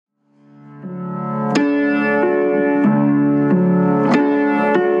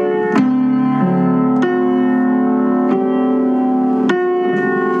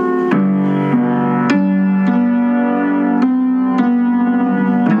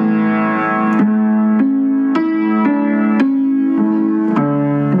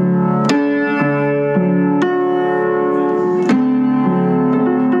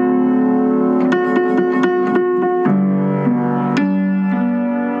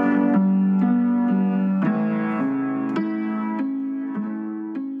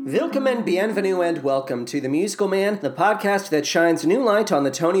Willkommen and bienvenue and welcome to The Musical Man, the podcast that shines new light on the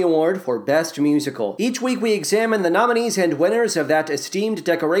Tony Award for Best Musical. Each week we examine the nominees and winners of that esteemed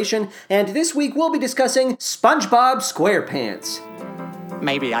decoration, and this week we'll be discussing SpongeBob SquarePants.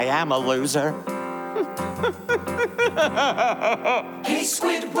 Maybe I am a loser. Hey,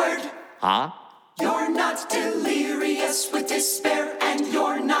 Squidward. Huh? You're not delirious with despair, and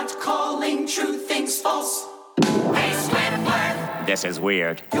you're not calling true things false. Hey, Squidward. This is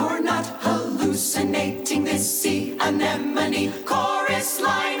weird. You're not hallucinating this sea anemone chorus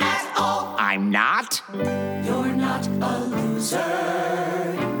line at all. I'm not? You're not a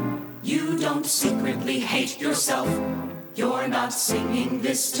loser. You don't secretly hate yourself. You're not singing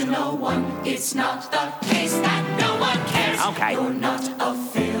this to no one. It's not the case that no one cares. Okay. You're not a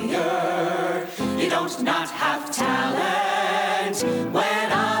failure. You don't not have talent.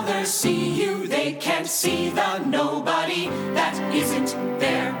 When others see you, they can't see the nobody that isn't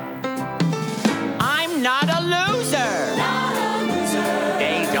there. I'm not a loser. Not a loser.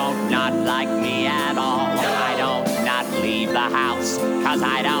 They don't not like me at all. I don't not leave the house, 'cause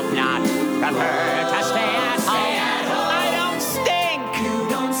I don't not prefer to stay at home. I don't stink. You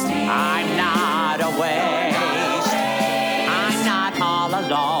don't stink. I'm not a waste. I'm not all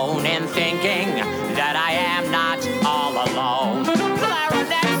alone in thinking that I am not all alone.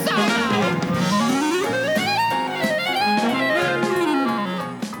 Clarinet solo.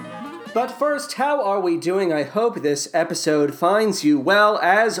 But first, how are we doing? I hope this episode finds you well.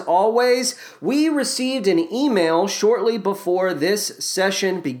 As always, we received an email shortly before this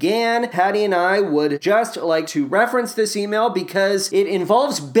session began. Patty and I would just like to reference this email because it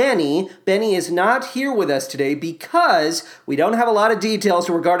involves Benny. Benny is not here with us today because we don't have a lot of details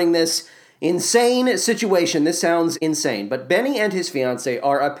regarding this insane situation. This sounds insane. But Benny and his fiancée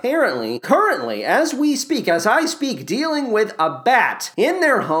are apparently, currently, as we speak, as I speak, dealing with a bat in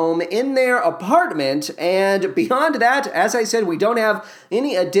their home, in their apartment. And beyond that, as I said, we don't have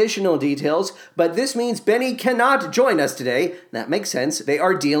any additional details. But this means Benny cannot join us today. That makes sense. They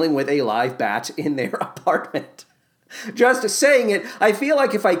are dealing with a live bat in their apartment. Just saying it, I feel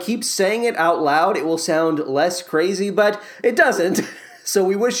like if I keep saying it out loud, it will sound less crazy, but it doesn't. So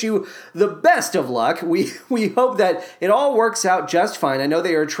we wish you the best of luck. We hope that it all works out just fine. I know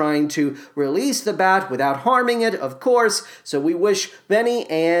they are trying to release the bat without harming it, of course. So we wish Benny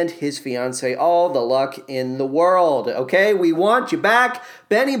and his fiancée all the luck in the world. Okay, we want you back,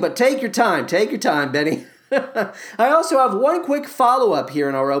 Benny, but take your time. Take your time, Benny. I also have one quick follow-up here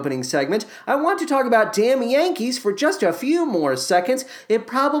in our opening segment. I want to talk about Damn Yankees for just a few more seconds. It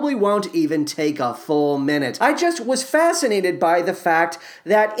probably won't even take a full minute. I just was fascinated by the fact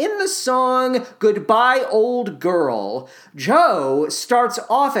that in the song Goodbye Old Girl, Joe starts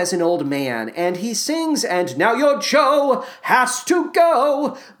off as an old man, and he sings, and now your Joe has to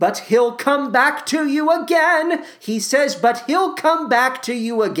go, but he'll come back to you again. He says, but he'll come back to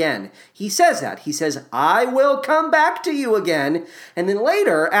you again. He says that. He says, I will come back to you again. And then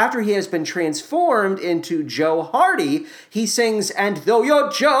later, after he has been transformed into Joe Hardy, he sings, and though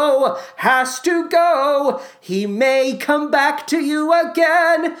your Joe has to go, he may come back to you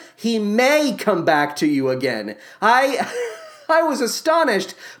again. He may come back to you again. I was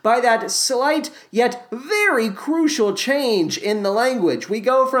astonished by that slight yet very crucial change in the language. We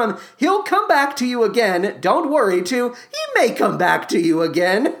go from, he'll come back to you again, don't worry, to, he may come back to you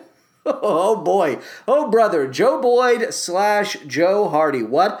again. Oh boy. Oh brother. Joe Boyd / Joe Hardy.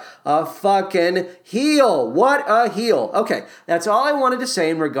 What a fucking heel. What a heel. Okay, that's all I wanted to say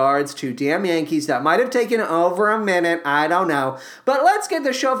in regards to Damn Yankees. That might have taken over a minute. I don't know. But let's get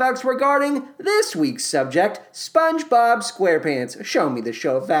the show facts regarding this week's subject, SpongeBob SquarePants. Show me the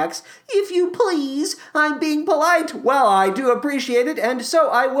show facts, if you please. I'm being polite. Well, I do appreciate it, and so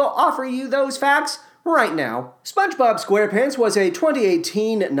I will offer you those facts right now. SpongeBob SquarePants was a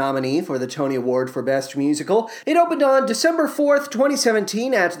 2018 nominee for the Tony Award for Best Musical. It opened on December 4th,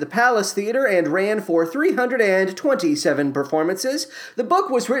 2017 at the Palace Theater and ran for 327 performances. The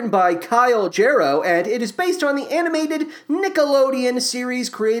book was written by Kyle Jarrow, and it is based on the animated Nickelodeon series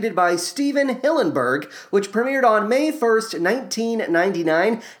created by Steven Hillenburg, which premiered on May 1st,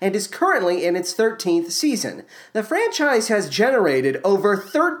 1999, and is currently in its 13th season. The franchise has generated over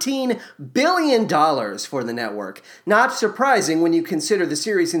 $13 billion for the network. Network. Not surprising when you consider the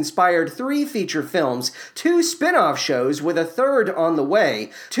series inspired 3 feature films, 2 spin-off shows with a 3rd on the way,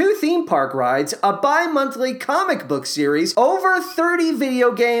 2 theme park rides, a bi-monthly comic book series, over 30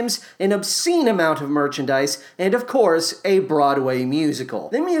 video games, an obscene amount of merchandise, and of course, a Broadway musical.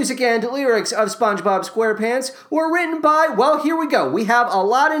 The music and lyrics of SpongeBob SquarePants were written by, well, here we go. We have a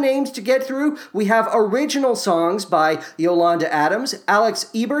lot of names to get through. We have original songs by Yolanda Adams, Alex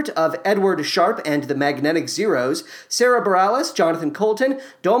Ebert of Edward Sharpe and the Magnetic Zeros, Sarah Bareilles, Jonathan Colton,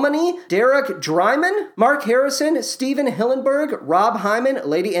 Domini, Derek Dryman, Mark Harrison, Stephen Hillenberg, Rob Hyman,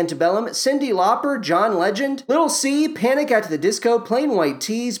 Lady Antebellum, Cyndi Lauper, John Legend, Little C, Panic at the Disco, Plain White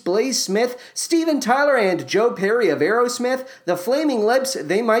Tees, Blaze Smith, Steven Tyler and Joe Perry of Aerosmith, The Flaming Lips,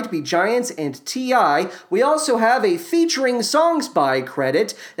 They Might Be Giants, and T.I. We also have a featuring songs by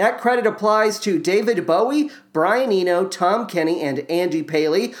credit. That credit applies to David Bowie, Brian Eno, Tom Kenny, and Andy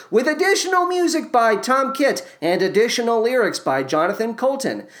Paley, with additional music by Tom Kitt and additional lyrics by Jonathan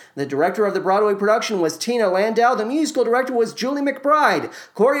Colton. The director of the Broadway production was Tina Landau. The musical director was Julie McBride.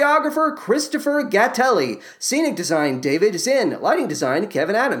 Choreographer Christopher Gattelli. Scenic design David Zinn. Lighting design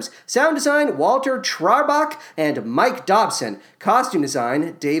Kevin Adams. Sound design Walter Trarbach and Mike Dobson. Costume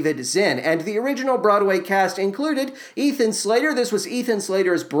design David Zinn. And the original Broadway cast included Ethan Slater. This was Ethan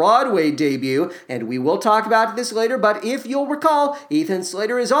Slater's Broadway debut, and we will talk about this later, but if you'll recall, Ethan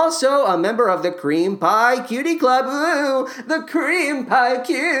Slater is also a member of the Cream Pie Cutie Club. Ooh, the Cream Pie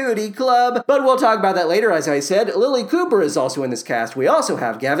Cutie Club. But we'll talk about that later, as I said. Lily Cooper is also in this cast. We also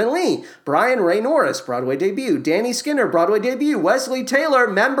have Gavin Lee, Brian Ray Norris, Broadway debut, Danny Skinner, Broadway debut, Wesley Taylor,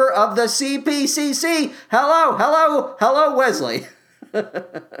 member of the CPCC. Hello, Wesley.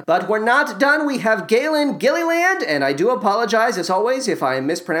 But we're not done. We have Galen Gilliland, and I do apologize, as always, if I am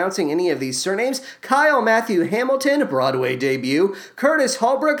mispronouncing any of these surnames. Kyle Matthew Hamilton, Broadway debut. Curtis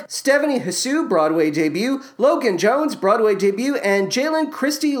Holbrook, Stephanie Hsu, Broadway debut. Logan Jones, Broadway debut. And Jalen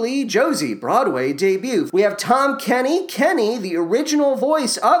Christy Lee Josie, Broadway debut. We have Tom Kenny. Kenny, the original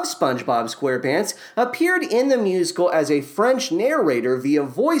voice of SpongeBob SquarePants, appeared in the musical as a French narrator via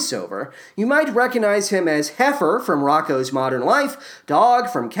voiceover. You might recognize him as Heifer from Rocko's Modern Life, Dog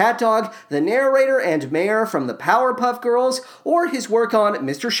from Cat Dog, the narrator and mayor from the Powerpuff Girls, or his work on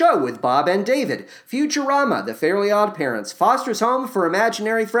Mr. Show with Bob and David, Futurama, The Fairly Odd Parents, Foster's Home for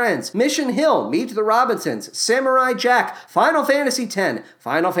Imaginary Friends, Mission Hill, Meet the Robinsons, Samurai Jack, Final Fantasy X,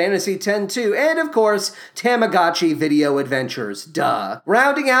 Final Fantasy X-2, and of course, Tamagotchi Video Adventures, duh.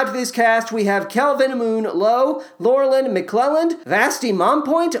 Rounding out this cast, we have Kelvin Moon Lowe, Laurelyn McClelland, Vasti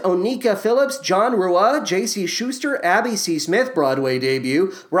Mompoint, Onika Phillips, John Rua, J.C. Schuster, Abby C. Smith, Broadway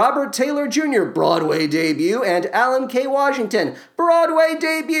debut, Robert Taylor Jr., Broadway debut, and Alan K. Washington, Broadway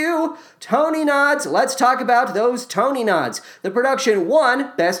debut. Tony nods. Let's talk about those Tony nods. The production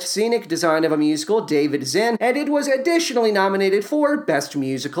won Best Scenic Design of a Musical, David Zinn, and it was additionally nominated for Best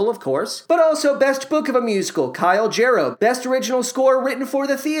Musical, of course, but also Best Book of a Musical, Kyle Jarrow, Best Original Score Written for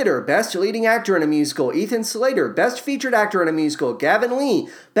the Theater, Best Leading Actor in a Musical, Ethan Slater, Best Featured Actor in a Musical, Gavin Lee,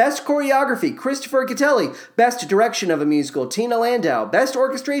 Best Choreography, Christopher Gattelli, Best Direction of a Musical, Tina Landau, Best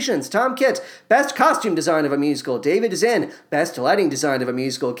Orchestrations, Tom Kitt, Best Costume Design of a Musical, David Zinn, Best Lighting Design of a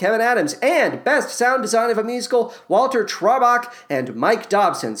Musical, Kevin Adams, and Best Sound Design of a Musical, Walter Trarbach and Mike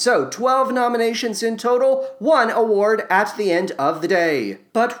Dobson. So 12 nominations in total, 1 award at the end of the day.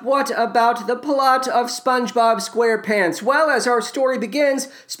 But what about the plot of SpongeBob SquarePants? Well, as our story begins,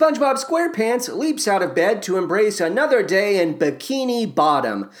 SpongeBob SquarePants leaps out of bed to embrace another day in Bikini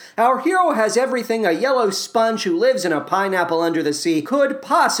Bottom. Our hero has everything a yellow sponge who lives in a pineapple under the sea could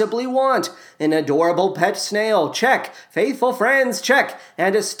possibly want. An adorable pet snail, check. Faithful friends, check.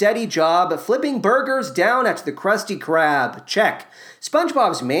 And a steady job flipping burgers down at the Krusty Krab, check.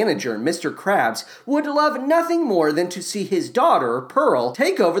 SpongeBob's manager, Mr. Krabs, would love nothing more than to see his daughter, Pearl,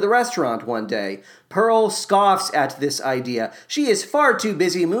 take over the restaurant one day. Pearl scoffs at this idea. She is far too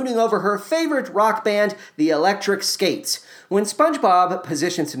busy mooning over her favorite rock band, the Electric Skates. When SpongeBob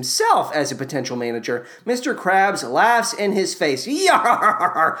positions himself as a potential manager, Mr. Krabs laughs in his face.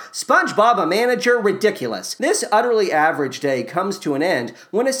 Yarr! SpongeBob a manager? Ridiculous. This utterly average day comes to an end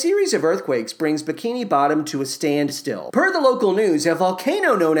when a series of earthquakes brings Bikini Bottom to a standstill. Per the local news, a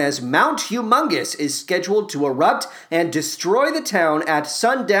volcano known as Mount Humongous is scheduled to erupt and destroy the town at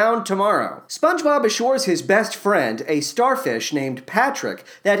sundown tomorrow. SpongeBob assures his best friend, a starfish named Patrick,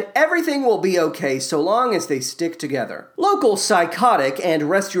 that everything will be okay so long as they stick together. Local psychotic and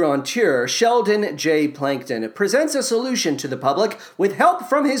restaurateur Sheldon J. Plankton presents a solution to the public with help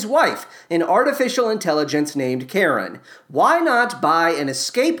from his wife, an an artificial intelligence named Karen. Why not buy an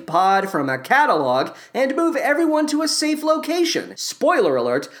escape pod from a catalog and move everyone to a safe location? Spoiler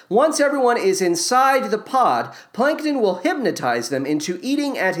alert, once everyone is inside the pod, Plankton will hypnotize them into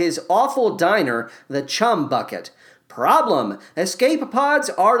eating at his awful diner, the Chum Bucket. Problem: escape pods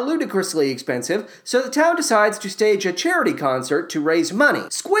are ludicrously expensive, so the town decides to stage a charity concert to raise money.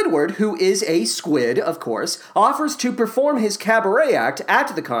 Squidward, who is a squid, of course, offers to perform his cabaret act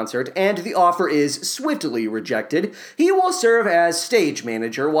at the concert, and the offer is swiftly rejected. He will serve as stage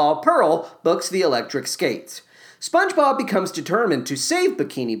manager, while Pearl books the electric skates. SpongeBob becomes determined to save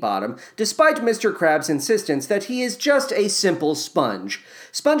Bikini Bottom, despite Mr. Krabs' insistence that he is just a simple sponge.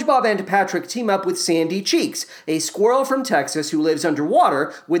 SpongeBob and Patrick team up with Sandy Cheeks, a squirrel from Texas who lives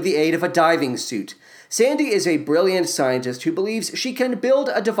underwater with the aid of a diving suit. Sandy is a brilliant scientist who believes she can build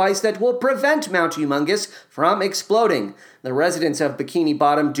a device that will prevent Mount Humongous from exploding. The residents of Bikini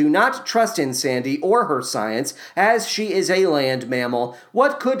Bottom do not trust in Sandy or her science, as she is a land mammal.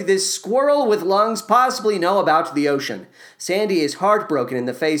 What could this squirrel with lungs possibly know about the ocean? Sandy is heartbroken in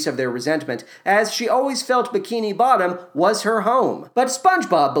the face of their resentment, as she always felt Bikini Bottom was her home. But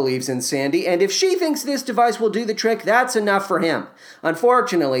SpongeBob believes in Sandy, and if she thinks this device will do the trick, that's enough for him.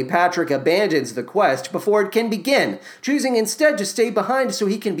 Unfortunately, Patrick abandons the quest before it can begin, choosing instead to stay behind so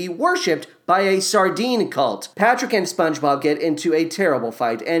he can be worshipped by a sardine cult. Patrick and SpongeBob get into a terrible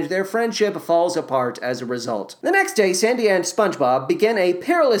fight, and their friendship falls apart as a result. The next day, Sandy and SpongeBob begin a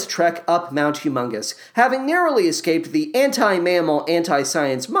perilous trek up Mount Humongous, having narrowly escaped the anti-mammal,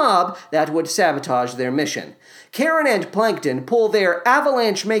 anti-science mob that would sabotage their mission. Karen and Plankton pull their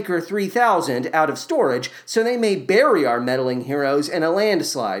Avalanche Maker 3000 out of storage so they may bury our meddling heroes in a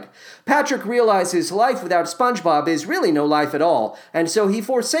landslide. Patrick realizes life without SpongeBob is really no life at all, and so he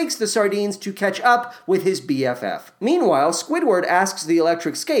forsakes the sardines to catch up with his BFF. Meanwhile, Squidward asks the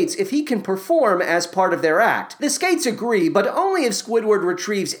electric skates if he can perform as part of their act. The skates agree, but only if Squidward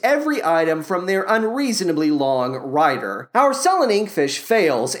retrieves every item from their unreasonably long rider. Our sullen inkfish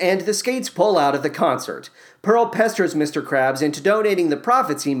fails, and the skates pull out of the concert. Pearl pesters Mr. Krabs into donating the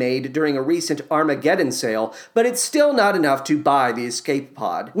profits he made during a recent Armageddon sale, but it's still not enough to buy the escape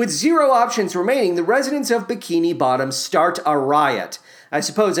pod. With 0 options remaining, the residents of Bikini Bottom start a riot. I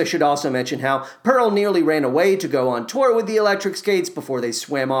suppose I should also mention how Pearl nearly ran away to go on tour with the electric skates before they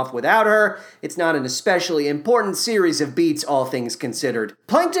swam off without her. It's not an especially important series of beats, all things considered.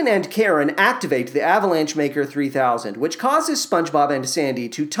 Plankton and Karen activate the Avalanche Maker 3000, which causes SpongeBob and Sandy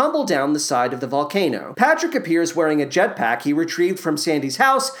to tumble down the side of the volcano. Patrick appears wearing a jetpack he retrieved from Sandy's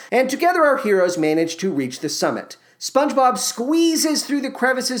house, and together our heroes manage to reach the summit. SpongeBob squeezes through the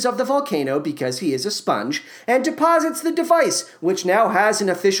crevices of the volcano because he is a sponge, and deposits the device, which now has an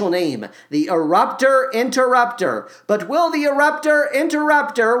official name, the Eruptor Interrupter. But will the Eruptor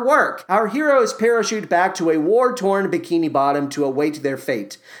Interrupter work? Our heroes parachute back to a war-torn Bikini Bottom to await their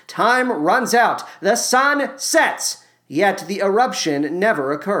fate. Time runs out. The sun sets. Yet the eruption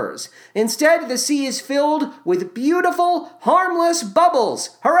never occurs. Instead, the sea is filled with beautiful, harmless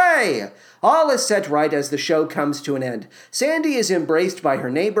bubbles. Hooray! All is set right as the show comes to an end. Sandy is embraced by her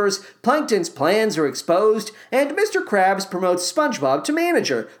neighbors, Plankton's plans are exposed, and Mr. Krabs promotes SpongeBob to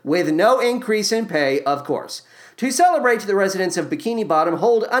manager, with no increase in pay, of course. To celebrate, the residents of Bikini Bottom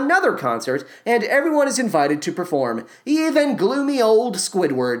hold another concert, and everyone is invited to perform, even gloomy old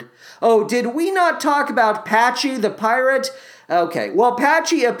Squidward. Oh, did we not talk about Patchy the pirate? Okay, well,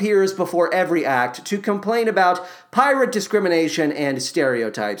 Patchy appears before every act to complain about pirate discrimination and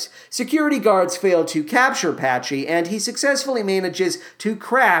stereotypes. Security guards fail to capture Patchy, and he successfully manages to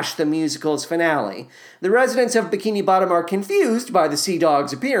crash the musical's finale. The residents of Bikini Bottom are confused by the Sea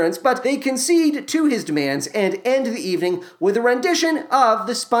Dog's appearance, but they concede to his demands and end the evening with a rendition of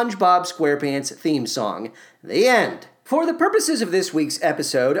the SpongeBob SquarePants theme song. The end. For the purposes of this week's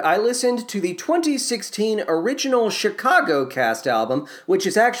episode, I listened to the 2016 original Chicago cast album, which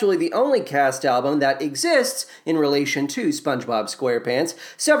is actually the only cast album that exists in relation to SpongeBob SquarePants.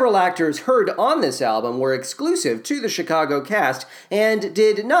 Several actors heard on this album were exclusive to the Chicago cast and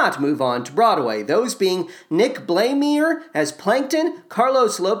did not move on to Broadway, those being Nick Blamire as Plankton,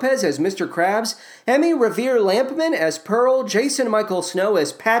 Carlos Lopez as Mr. Krabs, Emmy Revere Lampman as Pearl, Jason Michael Snow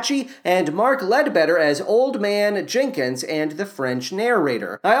as Patchy, and Mark Ledbetter as Old Man Jenkins Americans and the French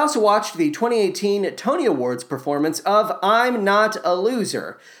narrator. I also watched the 2018 Tony Awards performance of I'm Not a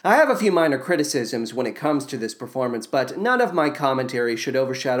Loser. I have a few minor criticisms when it comes to this performance, but none of my commentary should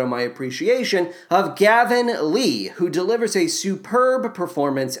overshadow my appreciation of Gavin Lee, who delivers a superb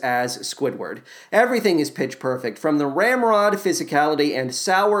performance as Squidward. Everything is pitch perfect, from the ramrod physicality and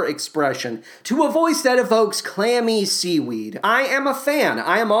sour expression to a voice that evokes clammy seaweed. I am a fan.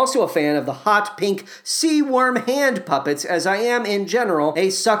 I am also a fan of the hot pink sea worm hand puppets, as I am in general a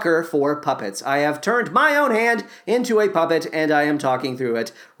sucker for puppets. I have turned my own hand into a puppet, and I am talking through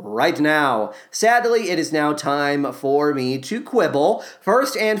it right now. Sadly, it is now time for me to quibble.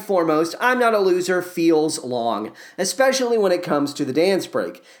 First and foremost, I'm Not a Loser feels long, especially when it comes to the dance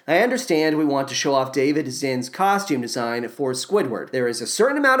break. I understand we want to show off David Zinn's costume design for Squidward. There is a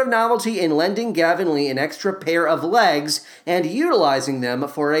certain amount of novelty in lending Gavin Lee an extra pair of legs and utilizing them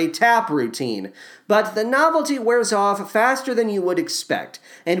for a tap routine. But the novelty wears off faster than you would expect,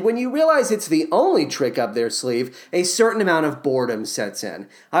 and when you realize it's the only trick up their sleeve, a certain amount of boredom sets in.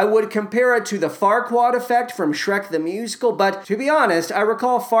 I would compare it to the Farquaad effect from Shrek the Musical, but to be honest, I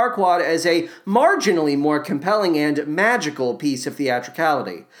recall Farquaad as a marginally more compelling and magical piece of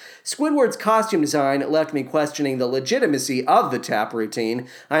theatricality. Squidward's costume design left me questioning the legitimacy of the tap routine.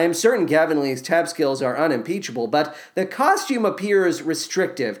 I am certain Gavin Lee's tap skills are unimpeachable, but the costume appears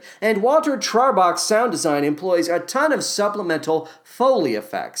restrictive, and Walter Trarbach's sound design employs a ton of supplemental Foley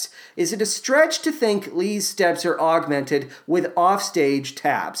effects. Is it a stretch to think Lee's steps are augmented with offstage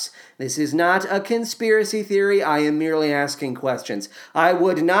taps? This is not a conspiracy theory, I am merely asking questions. I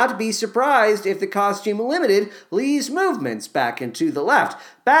would not be surprised if the costume limited Lee's movements back and to the left,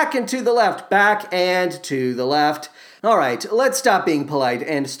 back and to the left, back and to the left. Alright, let's stop being polite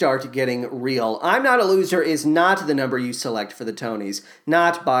and start getting real. I'm Not a Loser is not the number you select for the Tonys,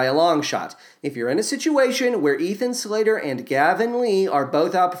 not by a long shot. If you're in a situation where Ethan Slater and Gavin Lee are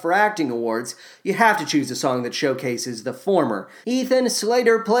both up for acting awards, you have to choose a song that showcases the former. Ethan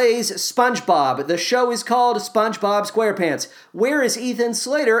Slater plays SpongeBob. The show is called SpongeBob SquarePants. Where is Ethan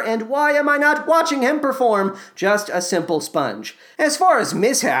Slater, and why am I not watching him perform just a simple sponge? As far as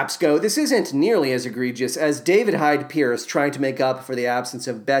mishaps go, this isn't nearly as egregious as David Hyde Pierce trying to make up for the absence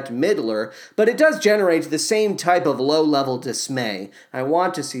of Bette Midler, but it does generate the same type of low-level dismay. I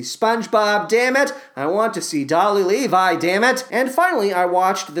want to see SpongeBob, damn it! I want to see Dolly Levi, damn it! And finally, I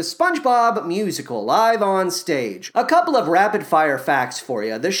watched the SpongeBob musical live on stage. A couple of rapid-fire facts for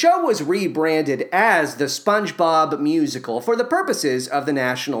you. The show was rebranded as the SpongeBob Musical for the purposes of the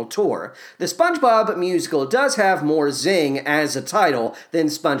national tour. The SpongeBob Musical does have more zing as a title than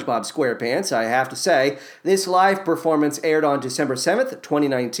SpongeBob SquarePants, I have to say. This live performance aired on December 7th,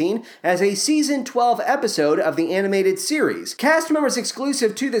 2019, as a Season 12 episode of the animated series. Cast members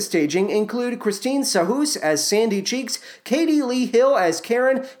exclusive to the staging include Christine Sahus as Sandy Cheeks, Katie Lee Hill as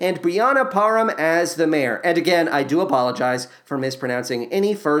Karen, and Brianna Parham as the mayor. And again, I do apologize for mispronouncing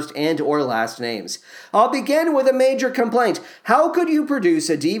any first and or last names. I'll begin with a major complaint. How could you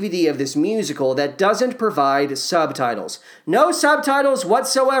produce a DVD of this musical that doesn't provide subtitles? No subtitles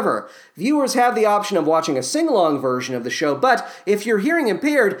whatsoever. Viewers have the option of watching a sing-along version of the show, but if you're hearing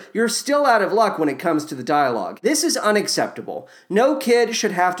impaired, you're still out of luck when it comes to the dialogue. This is unacceptable. No kid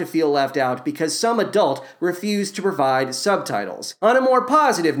should have to feel left out because some adult refused to provide subtitles. On a more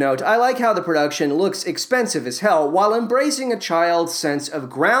positive note, I like how the production looks expensive as hell while embracing a child's sense of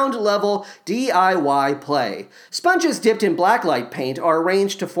ground-level DIY play. Sponges dipped in blacklight paint are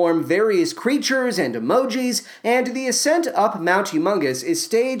arranged to form various creatures and emojis, and the ascent up Mount Humongous is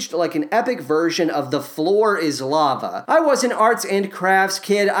staged like an epic version of The Floor is Lava. I was an arts and crafts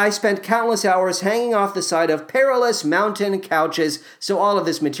kid. I spent countless hours hanging off the side of perilous mountain couches, so all of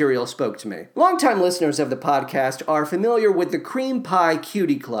this material spoke to me. Longtime listeners of the podcast are familiar with the Cream Pie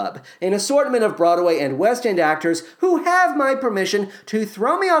Cutie Club, an assortment of Broadway and West End actors who have my permission to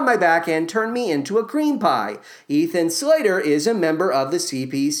throw me on my back and turn me into a cream pie. Ethan Slater is a member of the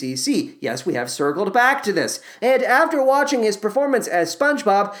CPCC. Yes, we have circled back to this. And after watching his performance as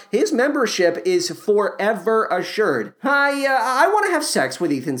SpongeBob, his membership is forever assured. I want to have sex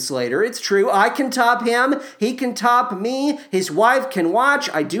with Ethan Slater. It's true. I can top him. He can top me. His wife can watch.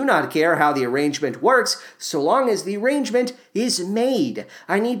 I do not care how the arrangement works, so long as the arrangement is made.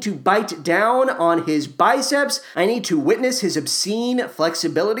 I need to bite down on his biceps. I need to witness his obscene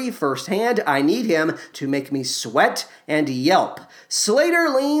flexibility firsthand. I need him to make me sweat and yelp. Slater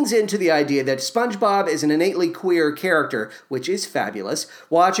leans into the idea that SpongeBob is an innately queer character, which is fabulous.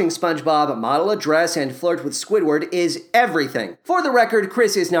 Watching SpongeBob model a dress and flirt with Squidward is everything. For the record,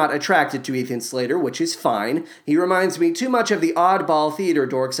 Chris is not attracted to Ethan Slater, which is fine. He reminds me too much of the oddball theater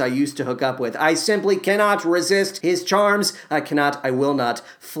dorks I used to hook up with. I simply cannot resist his charms. I will not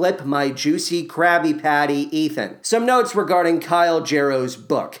flip my juicy Krabby Patty Ethan. Some notes regarding Kyle Jarrow's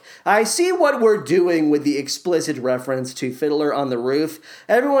book. I see what we're doing with the explicit reference to Fiddler on the Roof.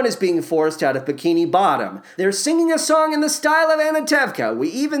 Everyone is being forced out of Bikini Bottom. They're singing a song in the style of Anatevka. We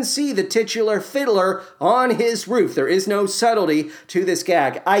even see the titular fiddler on his roof. There is no subtlety to this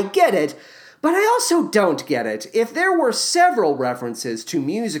gag. I get it, but I also don't get it. If there were several references to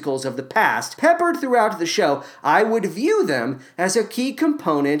musicals of the past peppered throughout the show, I would view them as a key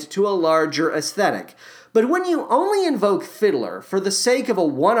component to a larger aesthetic. But when you only invoke Fiddler for the sake of a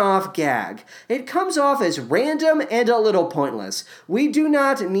one-off gag, it comes off as random and a little pointless. We do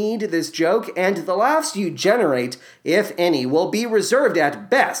not need this joke, and the laughs you generate, if any, will be reserved at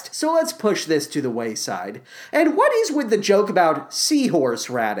best, so let's push this to the wayside. And what is with the joke about seahorse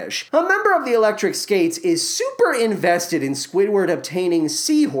radish? A member of the Electric Skates is super invested in Squidward obtaining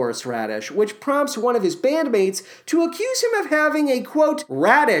seahorse radish, which prompts one of his bandmates to accuse him of having a, quote,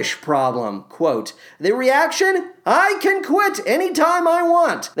 radish problem, quote. The reaction? I can quit anytime I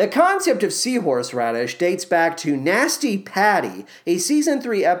want. The concept of seahorse radish dates back to Nasty Patty, a season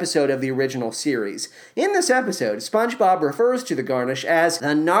 3 episode of the original series. In this episode, SpongeBob refers to the garnish as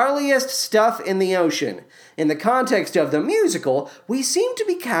the gnarliest stuff in the ocean. In the context of the musical, we seem to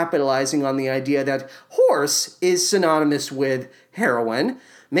be capitalizing on the idea that horse is synonymous with heroin.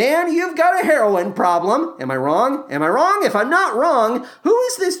 Man, you've got a heroin problem. Am I wrong? Am I wrong? If I'm not wrong, who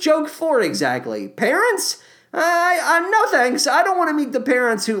is this joke for exactly? Parents? No thanks. I don't want to meet the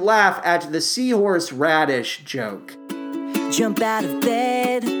parents who laugh at the seahorse radish joke. Jump out of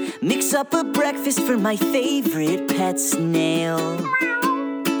bed, mix up a breakfast for my favorite pet snail.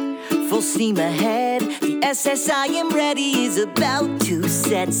 Full steam ahead, the SS I am ready is about to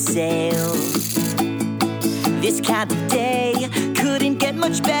set sail. This kind of day couldn't get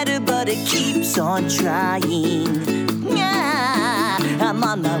much better, but it keeps on trying. Yeah, I'm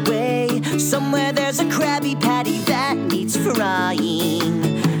on my way. Somewhere there's a Krabby Patty that needs frying.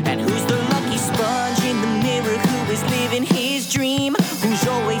 And who's the lucky sponge in the mirror who is living his dream? Who's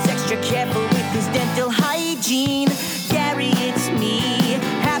always extra careful with his dental hygiene? Gary, it's me,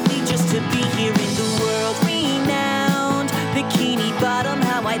 happy just to be here in the world-renowned Bikini Bottom.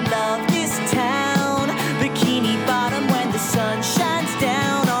 How I love this town. Bikini Bottom when the sun shines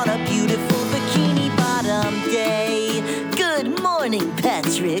down on a beautiful Bikini Bottom day. Good morning,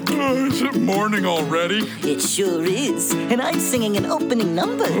 Patrick. Is it morning already? It sure is, and I'm singing an opening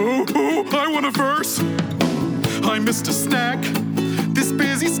number. Oh, I want a verse. I missed a snack. This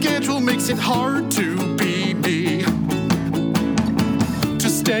busy schedule makes it hard to be me. To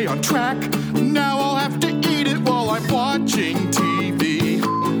stay on track, now I'll have to eat it while I'm watching TV.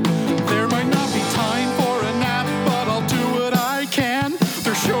 There might not be time for a nap, but I'll do what I can.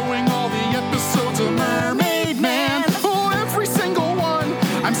 They're showing all the episodes of Mermaid Man. Oh, every single one.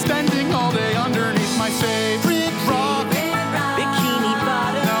 I'm spending all day underneath my favorite rock. Bikini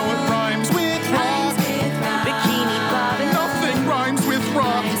Bottom. Now it rhymes with rock. Bikini Bottom. Nothing rhymes with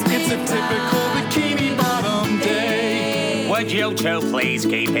rock. It's a typical Bikini Bottom day. Would you two please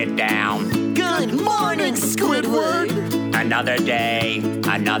keep it down? Good morning, Squidward. Another day,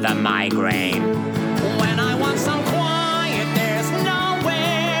 another migraine. When I want some quiet, there's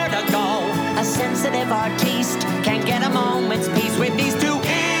nowhere to go. A sensitive artiste can't get a moment's peace with these two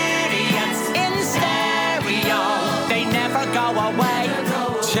idiots in stereo. They never go away.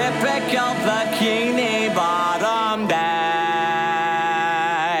 Typical Bikini Bottom day.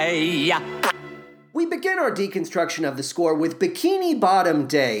 We begin our deconstruction of the score with Bikini Bottom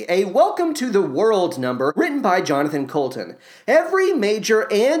Day, a Welcome to the World number written by Jonathan Coulton. Every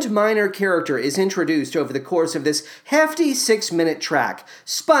major and minor character is introduced over the course of this hefty 6-minute track.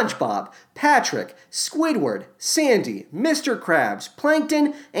 SpongeBob, Patrick, Squidward, Sandy, Mr. Krabs,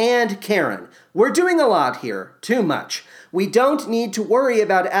 Plankton, and Karen. We're doing a lot here. Too much. We don't need to worry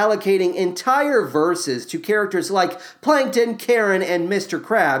about allocating entire verses to characters like Plankton, Karen, and Mr.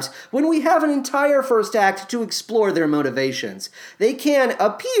 Krabs when we have an entire first act to explore their motivations. They can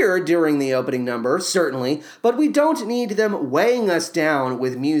appear during the opening number, certainly, but we don't need them weighing us down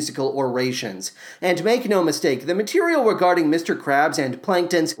with musical orations. And make no mistake, the material regarding Mr. Krabs and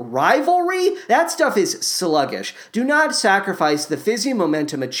Plankton's rivalry 3, that stuff is sluggish. Do not sacrifice the fizzy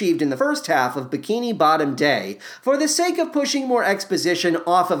momentum achieved in the first half of Bikini Bottom Day for the sake of pushing more exposition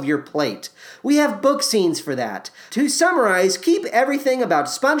off of your plate. We have book scenes for that. To summarize, keep everything about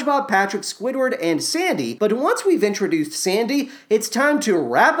SpongeBob, Patrick, Squidward, and Sandy, but once we've introduced Sandy, it's time to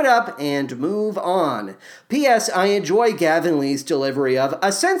wrap it up and move on. P.S. I enjoy Gavin Lee's delivery of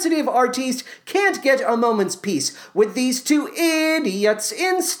 "A sensitive artiste can't get a moment's peace with these two idiots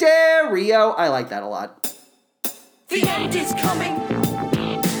in stereo." I like that a lot. The end is coming.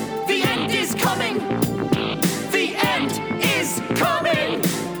 The end is coming. The end is coming.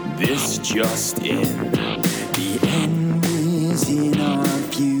 This just in. The end is in our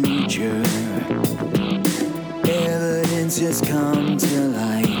future. Evidence has come to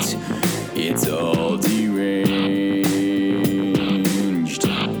light. It's all deranged.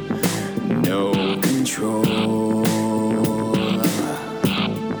 No control.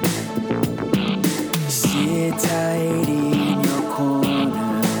 Sit tight in your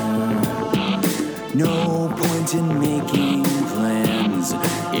corner. No point in making plans.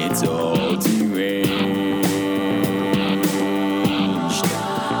 It's all deranged.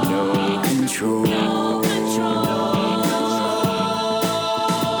 No control.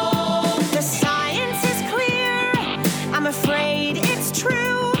 The science is clear. I'm afraid it's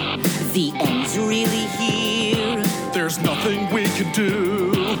true. The end's really here. There's nothing we can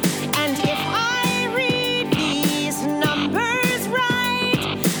do. And if I read these numbers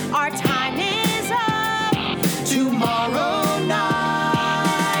right, our time is up tomorrow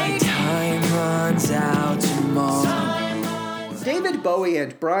night. Time runs out tomorrow. David Bowie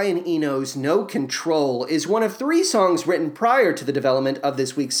and Brian Eno's "No Control" is one of 3 songs written prior to the development of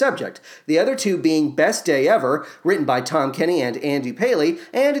this week's subject, the other 2 being "Best Day Ever," written by Tom Kenny and Andy Paley,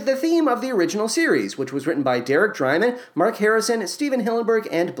 and the theme of the original series, which was written by Derek Drymon, Mark Harrison, Stephen Hillenburg,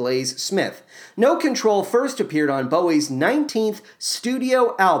 and Blaze Smith. "No Control" first appeared on Bowie's 19th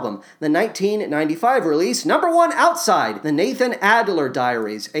studio album, the 1995 release, number 1 outside, The Nathan Adler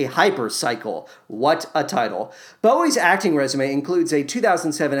Diaries, a hypercycle. What a title. Bowie's acting resume includes a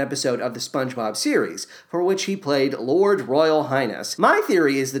 2007 episode of the SpongeBob series, for which he played Lord Royal Highness. My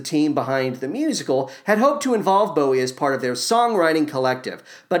theory is the team behind the musical had hoped to involve Bowie as part of their songwriting collective,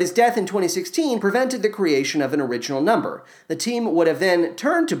 but his death in 2016 prevented the creation of an original number. The team would have then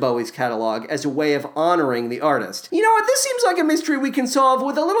turned to Bowie's catalog as a way of honoring the artist. You know what, this seems like a mystery we can solve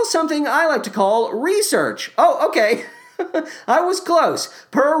with a little something I like to call research. Oh, okay. I was close.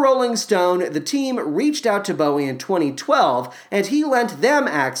 Per Rolling Stone, the team reached out to Bowie in 2012, and he lent them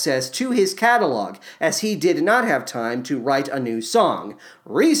access to his catalog, as he did not have time to write a new song.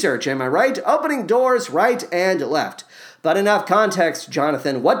 Research, am I right? Opening doors right and left. But enough context,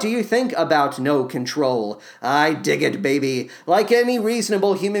 Jonathan. What do you think about No Control? I dig it, baby. Like any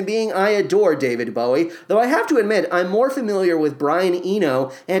reasonable human being, I adore David Bowie, though I have to admit I'm more familiar with Brian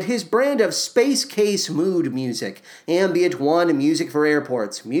Eno and his brand of space case mood music. Ambient One, music for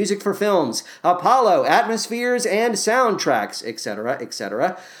airports, music for films, Apollo, atmospheres, and soundtracks, etc.,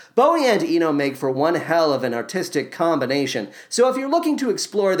 etc. Bowie and Eno make for one hell of an artistic combination, so if you're looking to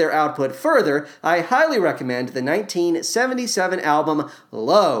explore their output further, I highly recommend the 1977 album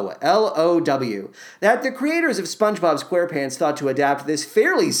Low, L-O-W. That the creators of SpongeBob SquarePants thought to adapt this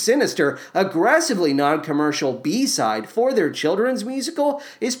fairly sinister, aggressively non-commercial B-side for their children's musical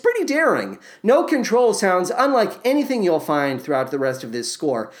is pretty daring. No Control sounds unlike anything you'll find throughout the rest of this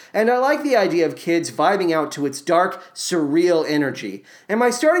score, and I like the idea of kids vibing out to its dark, surreal energy. Am I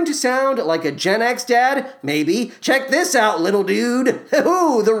starting to sound like a Gen X dad? Maybe. Check this out, little dude.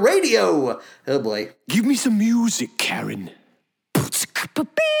 Ooh, the radio. Oh boy. Give me some music, Karen.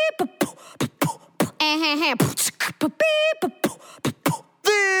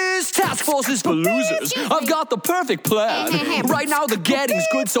 This task force is for losers. I've got the perfect plan. Right now the getting's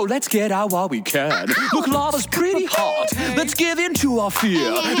good, so let's get out while we can. Look, lava's pretty hot. Let's give in to our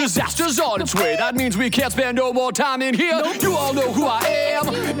fear. Disaster's on its way. That means we can't spend no more time in here. You all know who I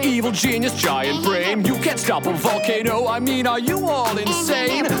am. Evil genius, giant brain. You can't stop a volcano. I mean, are you all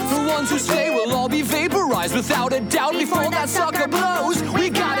insane? The ones who stay will all be vaporized without a doubt. Before that sucker blows, we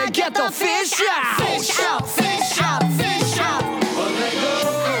gotta get the fish out. Fish out, fish out, fish out. Let go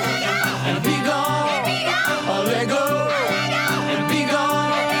and be gone. Let go and be gone.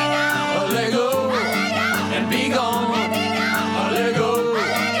 Let go and be gone. Let go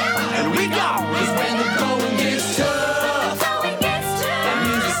and we gone. 'Cause when the going gets tough, that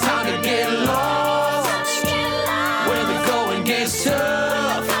means it's time to get lost. When the going gets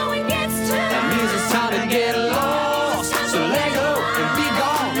tough, that means it's time to get lost. So let go and be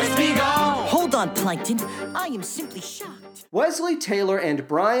gone. Let's be gone. Hold on, Plankton. I am simply shocked. Wesley Taylor and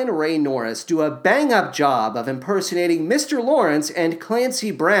Brian Ray Norris do a bang-up job of impersonating Mr. Lawrence and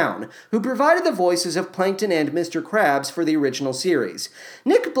Clancy Brown, who provided the voices of Plankton and Mr. Krabs for the original series.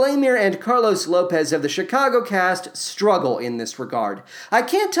 Nick Blamire and Carlos Lopez of the Chicago cast struggle in this regard. I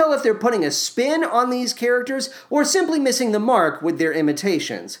can't tell if they're putting a spin on these characters or simply missing the mark with their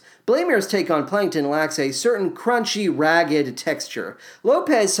imitations. Blamire's take on Plankton lacks a certain crunchy, ragged texture.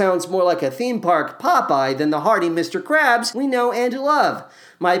 Lopez sounds more like a theme park Popeye than the hearty Mr. Krabs we know and love.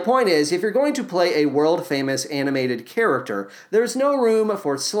 My point is, if you're going to play a world-famous animated character, there's no room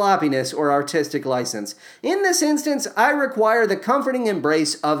for sloppiness or artistic license. In this instance, I require the comforting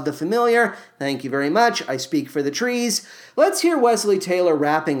embrace of the familiar. Thank you very much, I speak for the trees. Let's hear Wesley Taylor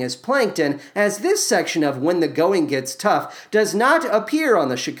rapping as Plankton, as this section of When the Going Gets Tough does not appear on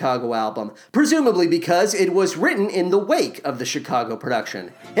the Chicago album, presumably because it was written in the wake of the Chicago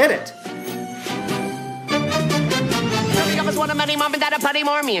production. Hit it! Was one of many mom and dad a plenty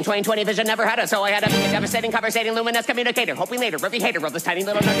more. Me and 20/20 vision never had it, so I had to be a devastating, conversating, luminous communicator. Hoping later, every hater of this tiny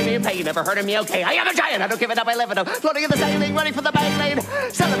little nugget me pay. You never heard of me, okay? I am a giant, I don't give it up, I live it up. Floating in the sailing, ready for the bang lane.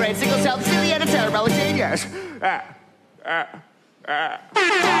 Celebrate single self, silly and a terrible genius.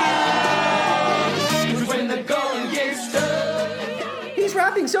 When the going gets tough. He's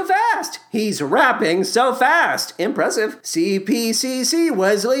rapping so fast! He's rapping so fast! Impressive. CPCC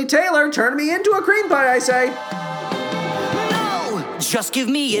Wesley Taylor, turn me into a cream pie, I say. Just give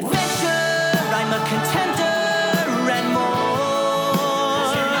me adventure, I'm a contender and more.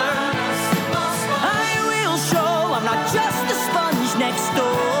 I will show I'm not just the sponge next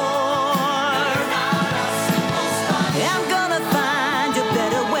door. I'm gonna find a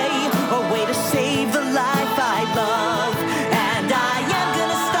better way, a way to save the life I love. And I am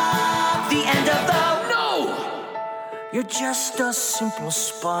gonna stop the end of the... No! You're just a simple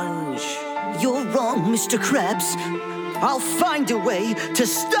sponge. You're wrong, Mr. Krabs. I'll find a way to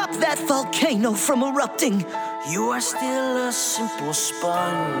stop that volcano from erupting. You are still a simple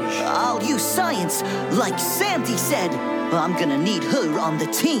sponge. I'll use science, like Sandy said. I'm gonna need her on the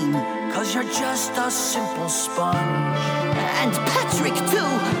team. 'Cause you're just a simple sponge. And Patrick,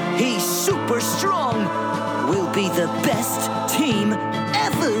 too. He's super strong. We'll be the best team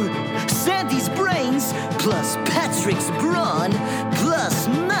ever. Sandy's brains, plus Patrick's brawn, plus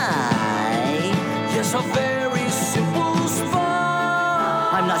my... Yes, a very simple sponge.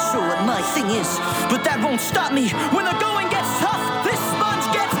 I'm not sure what my thing is, but that won't stop me. When the going gets tough, this sponge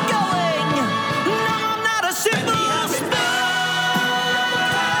gets going. No, I'm not a simple sponge.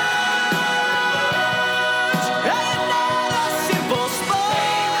 I am not a simple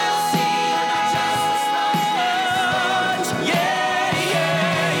sponge. Yeah,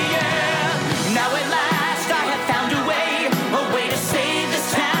 yeah, yeah. Now at last I have found a way to save this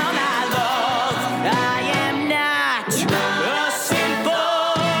town I love. I am not a simple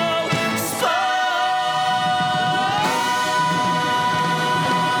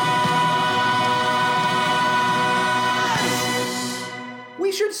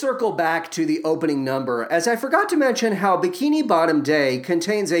We should circle back to the opening number, as I forgot to mention how Bikini Bottom Day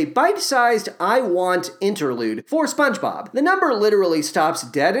contains a bite-sized I Want interlude for SpongeBob. The number literally stops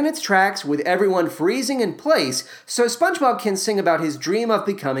dead in its tracks with everyone freezing in place, so SpongeBob can sing about his dream of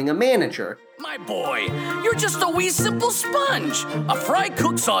becoming a manager. My boy, you're just a wee simple sponge. A fry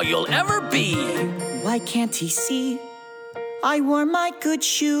cook's all you'll ever be. Why can't he see? I wore my good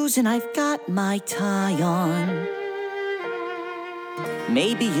shoes and I've got my tie on.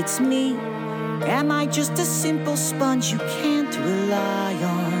 Maybe it's me. Am I just a simple sponge you can't rely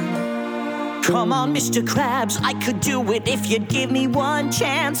on? Come on, Mr. Krabs, I could do it if you'd give me one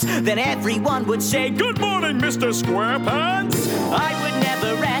chance. Then everyone would say, "Good morning, Mr. SquarePants." I would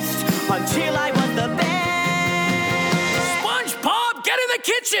never rest until I was the best. SpongeBob, get in the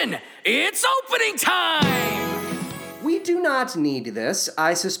kitchen! It's opening time! We do not need this.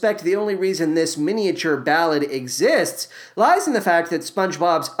 I suspect the only reason this miniature ballad exists lies in the fact that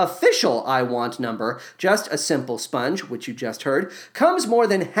SpongeBob's official I Want number, Just a Simple Sponge, which you just heard, comes more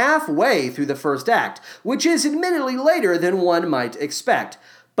than halfway through the first act, which is admittedly later than one might expect.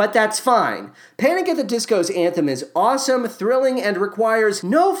 But that's fine. Panic at the Disco's anthem is awesome, thrilling, and requires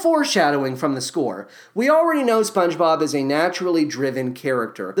no foreshadowing from the score. We already know SpongeBob is a naturally driven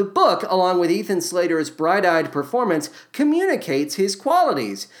character. The book, along with Ethan Slater's bright-eyed performance, communicates his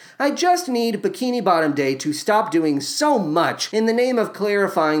qualities. I just need Bikini Bottom Day to stop doing so much in the name of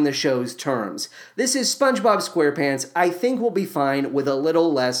clarifying the show's terms. This is SpongeBob SquarePants. I think we'll be fine with a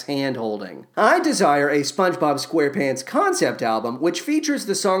little less hand-holding. I desire a SpongeBob SquarePants concept album, which features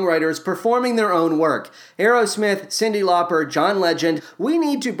the songwriters performing their own work. Aerosmith, Cyndi Lauper, John Legend. We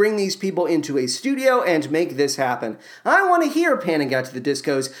need to bring these people into a studio and make this happen. I want to hear Panic! At the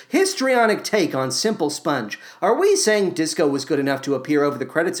Disco's histrionic take on Simple Sponge. Are we saying disco was good enough to appear over the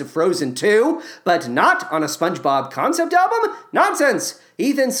credits of Frozen 2, but not on a SpongeBob concept album? Nonsense!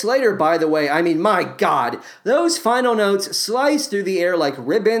 Ethan Slater, by the way, I mean, my God, those final notes slice through the air like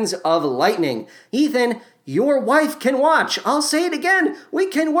ribbons of lightning. Ethan, your wife can watch. I'll say it again. We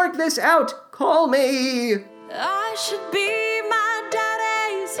can work this out. Call me. I should be my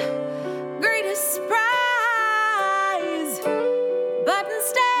daddy's greatest surprise, but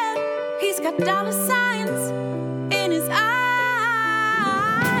instead he's got dollar signs in his eyes.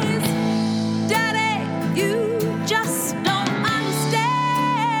 Daddy, you just don't understand.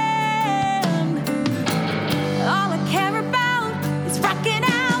 All I care about is rocking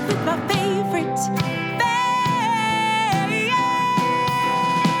out with my favorite band.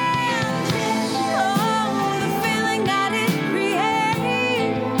 Oh, the feeling that it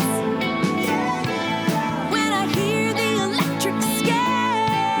creates when I hear the electric skates.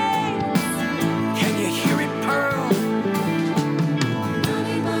 Can you hear it, Pearl?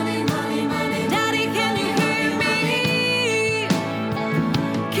 Money, money, money, money. Daddy, can you hear me?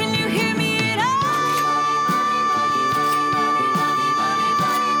 Can you hear me at all?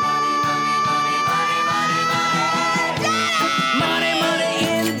 Money, money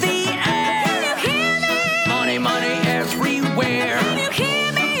in the air. Can you hear me? Money, money everywhere. Can you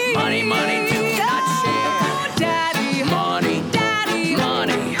hear me? Money, money, do not share. Oh, Daddy, Money, Daddy,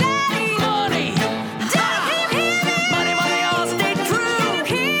 money, Daddy, money. Daddy, can you hear me? Money, money, all stay true.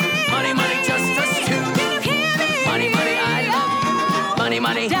 Money, money, just us two. Can you hear me? Money, money, I love you. Money,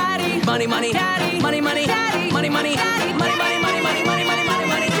 money, Daddy, money, money, Daddy, money, money, Daddy, money, money, Daddy, money, money, money, money, money, money, money,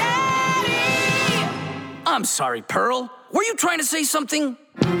 money. Daddy. I'm sorry, Pearl. Were you trying to say something?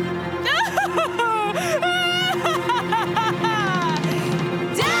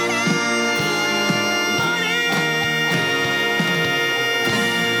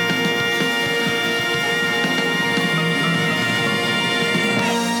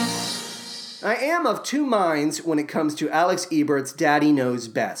 I am of two minds when it comes to Alex Ebert's Daddy Knows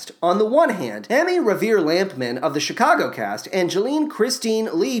Best. On the one hand, Emmy Revere Lampman of the Chicago cast and Jeline Christine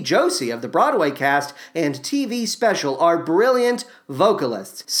Lee Josie of the Broadway cast and TV special are brilliant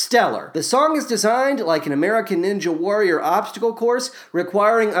vocalists. Stellar. The song is designed like an American Ninja Warrior obstacle course,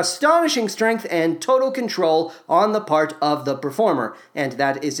 requiring astonishing strength and total control on the part of the performer, and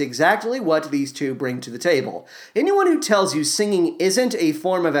that is exactly what these two bring to the table. Anyone who tells you singing isn't a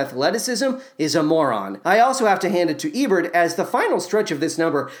form of athleticism is a moron. I also have to hand it to Ebert, as the final stretch of this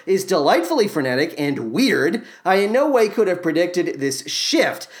number is delightfully frenetic and weird. I in no way could have predicted this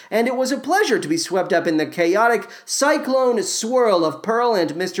shift, and it was a pleasure to be swept up in the chaotic cyclone swirl of Pearl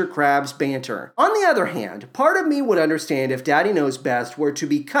and Mr. Krabs' banter. On the other hand, part of me would understand if Daddy Knows Best were to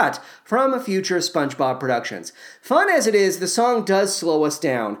be cut from future SpongeBob productions. Fun as it is, the song does slow us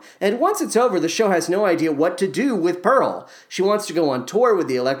down, and once it's over, the show has no idea what to do with Pearl. She wants to go on tour with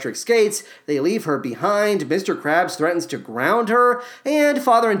the electric skates, they leave her behind, Mr. Krabs threatens to ground her, and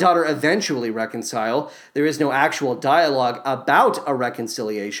father and daughter eventually reconcile. There is no actual dialogue about a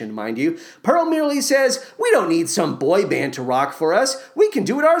reconciliation, mind you. Pearl merely says, "We don't need some boy band to rock for us, we can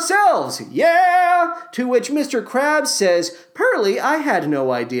do it ourselves, yeah!" To which Mr. Krabs says, "Pearly, I had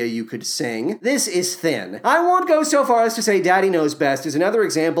no idea you could sing." This is thin. I won't go so far as to say Daddy Knows Best is another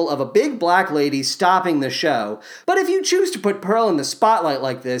example of a big black lady stopping the show, but if you choose to put Pearl in the spotlight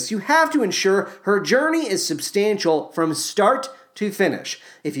like this, you have to ensure her journey is substantial from start to finish.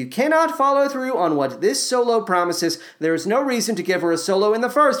 If you cannot follow through on what this solo promises, there is no reason to give her a solo in the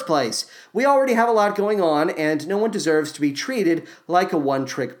first place. We already have a lot going on, and no one deserves to be treated like a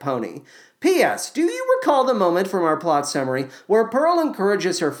one-trick pony. P.S. Do you recall the moment from our plot summary where Pearl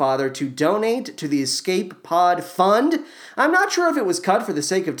encourages her father to donate to the Escape Pod Fund? I'm not sure if it was cut for the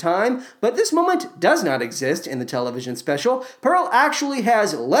sake of time, but this moment does not exist in the television special. Pearl actually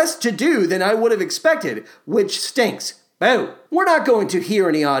has less to do than I would have expected, which stinks. Boo! We're not going to hear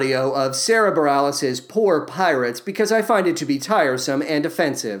any audio of Sarah Bareilles' Poor Pirates because I find it to be tiresome and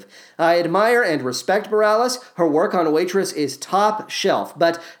offensive. I admire and respect Bareilles. Her work on Waitress is top shelf,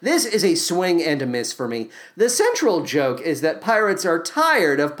 but this is a swing and a miss for me. The central joke is that pirates are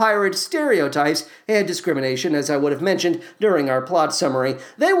tired of pirate stereotypes and discrimination, as I would have mentioned during our plot summary.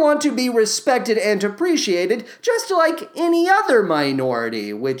 They want to be respected and appreciated just like any other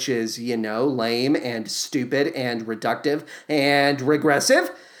minority, which is, lame and stupid and reductive and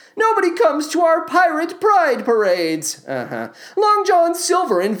regressive. Nobody comes to our pirate pride parades. Long John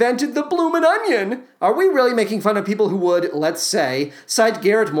Silver invented the bloomin' onion. Are we really making fun of people who would, let's say, cite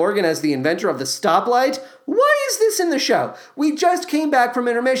Garrett Morgan as the inventor of the stoplight? Why is this in the show? We just came back from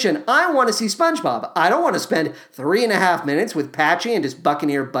intermission. I want to see SpongeBob. I don't want to spend 3.5 minutes with Patchy and his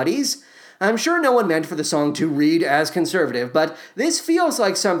Buccaneer buddies. I'm sure no one meant for the song to read as conservative, but this feels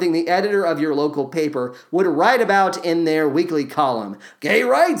like something the editor of your local paper would write about in their weekly column. Gay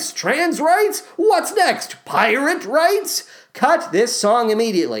rights? Trans rights? What's next? Pirate rights? Cut this song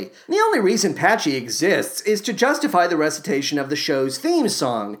immediately. The only reason Patchy exists is to justify the recitation of the show's theme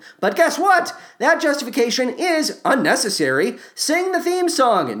song. But guess what? That justification is unnecessary. Sing the theme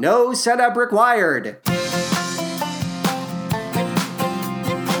song. No setup required.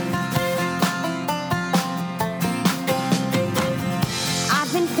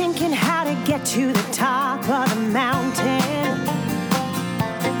 Get to the top of the mountain.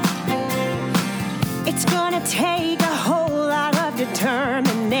 It's gonna take a whole lot of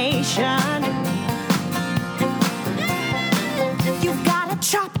determination. You've gotta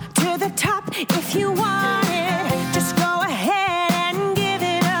chop to the top if you want it. Just go ahead and give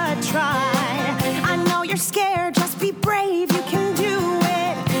it a try. I know you're scared, just be brave, you can do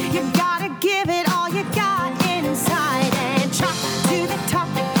it. You gotta give it all you got inside and chop to the top.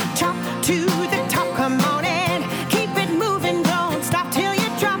 To the top, come on and keep it moving, don't stop till you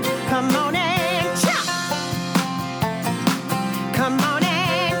drop. Come on and chop. Come on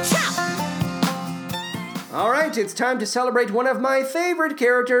and chop. All right, it's time to celebrate one of my favorite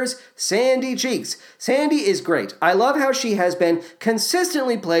characters, Sandy Cheeks. Sandy is great. I love how she has been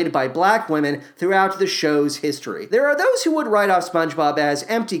consistently played by black women throughout the show's history. There are those who would write off SpongeBob as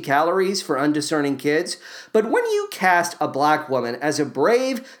empty calories for undiscerning kids, but when you cast a black woman as a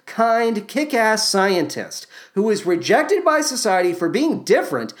brave, kind, kick-ass scientist who is rejected by society for being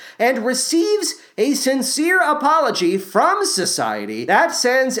different and receives a sincere apology from society, that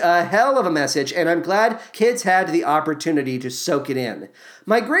sends a hell of a message, and I'm glad kids had the opportunity to soak it in.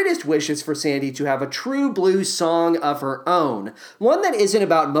 My greatest wish is for Sandy to have a true blue song of her own, one that isn't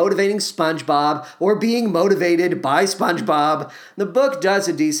about motivating SpongeBob or being motivated by SpongeBob. The book does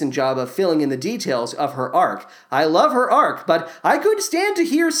a decent job of filling in the details of her arc. I love her arc, but I could stand to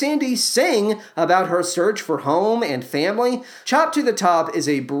hear Sandy sing about her search for home and family. Chop to the Top is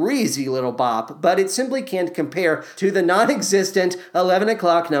a breezy little bop, but it simply can't compare to the non-existent 11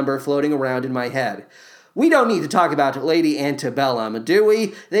 o'clock number floating around in my head. We don't need to talk about Lady Antebellum, do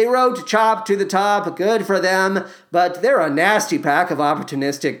we? They wrote Chop to the Top, good for them, but they're a nasty pack of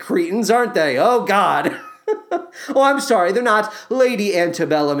opportunistic cretins, aren't they? Oh, God. Oh, I'm sorry, they're not Lady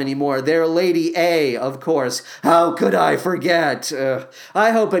Antebellum anymore. They're Lady A, of course. How could I forget?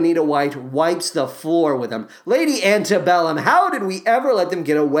 I hope Anita White wipes the floor with them. Lady Antebellum, how did we ever let them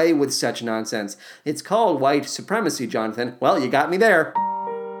get away with such nonsense? It's called white supremacy, Jonathan. Well, you got me there.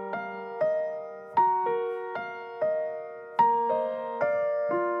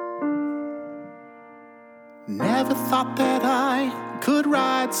 Never thought that I could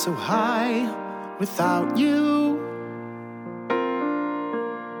ride so high without you.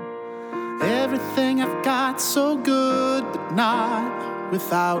 Everything I've got so good, but not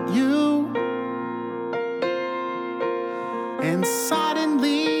without you. And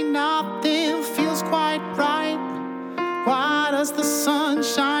suddenly nothing feels quite right. Why does the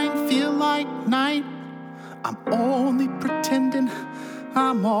sunshine feel like night? I'm only pretending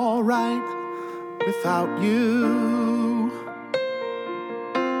I'm alright without you.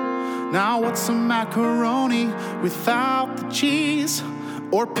 Now what's a macaroni without the cheese?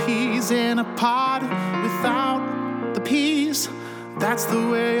 Or peas in a pod without the peas? That's the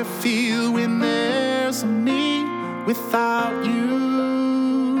way I feel when there's a me without you.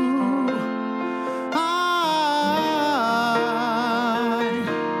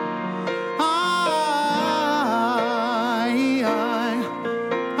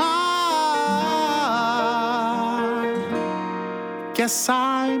 Guess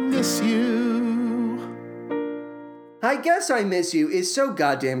I miss you. I Guess I Miss You is so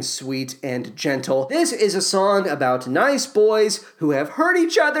goddamn sweet and gentle. This is a song about nice boys who have hurt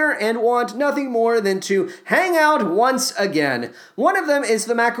each other and want nothing more than to hang out once again. One of them is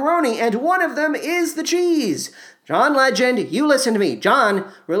the macaroni and one of them is the cheese. John Legend, you listen to me.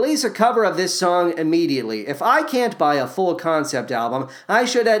 John, release a cover of this song immediately. If I can't buy a full concept album, I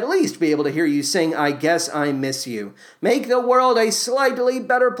should at least be able to hear you sing I Guess I Miss You. Make the world a slightly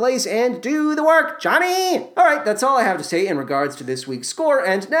better place and do the work, Johnny! All right, that's all I have to say in regards to this week's score,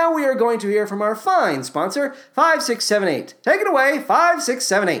 and now we are going to hear from our fine sponsor, 5678. Take it away,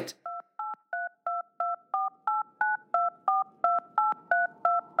 5678.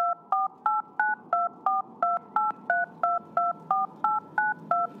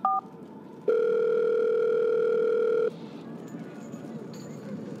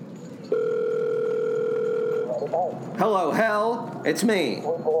 Hello, hell. It's me.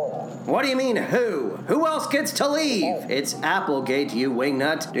 What do you mean, who? Who else gets to leave? It's Applegate, you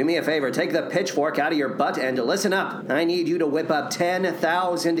wingnut. Do me a favor, take the pitchfork out of your butt and listen up. I need you to whip up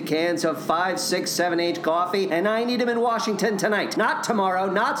 10,000 cans of 5, 6, 7, 8 coffee, and I need them in Washington tonight. Not tomorrow,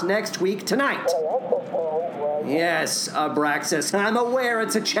 not next week, tonight. Yes, Abraxas, I'm aware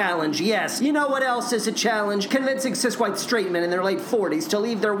it's a challenge, yes. You know what else is a challenge? Convincing cis-white straight men in their late 40s to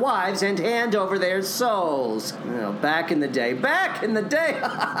leave their wives and hand over their souls. Oh, back in the day,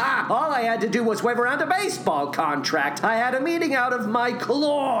 all I had to do was wave around a baseball contract. I had a meeting out of my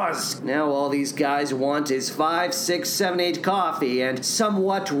claws. Now all these guys want is 5, 6, 7, 8 coffee and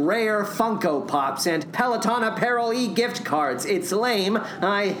somewhat rare Funko Pops and Peloton apparel e-gift cards. It's lame,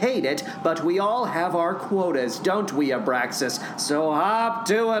 I hate it, but we all have our quotas, don't we, Abraxas? So hop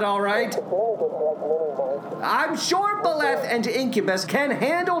to it, all right? I'm sure Beleth and Incubus can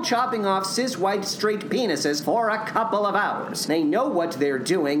handle chopping off cis-white straight penises for a couple of hours. They know what they're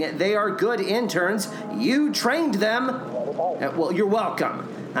doing. They are good interns. You trained them. Well, you're welcome.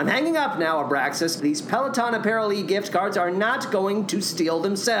 I'm hanging up now, Abraxas. These Peloton apparel e-gift cards are not going to steal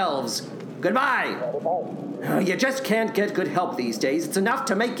themselves. Goodbye. You just can't get good help these days. It's enough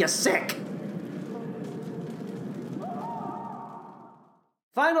to make you sick.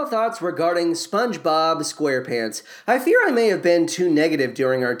 Final thoughts regarding SpongeBob SquarePants. I fear I may have been too negative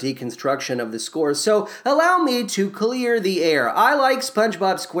during our deconstruction of the score, so allow me to clear the air. I like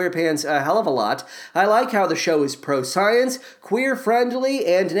SpongeBob SquarePants a hell of a lot. I like how the show is pro-science, queer-friendly,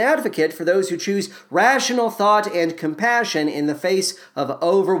 and an advocate for those who choose rational thought and compassion in the face of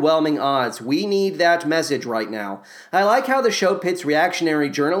overwhelming odds. We need that message right now. I like how the show pits reactionary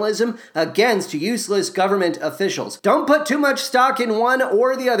journalism against useless government officials. Don't put too much stock in one or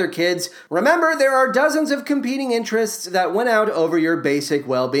the other, kids. Remember, there are dozens of competing interests that win out over your basic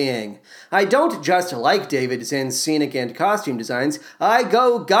well-being. I don't just like David Zinn's scenic and costume designs. I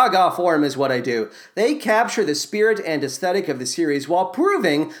go gaga for him is what I do. They capture the spirit and aesthetic of the series while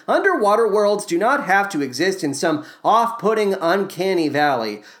proving underwater worlds do not have to exist in some off-putting, uncanny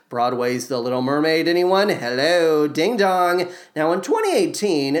valley. Broadway's The Little Mermaid, anyone? Hello, ding dong. Now, in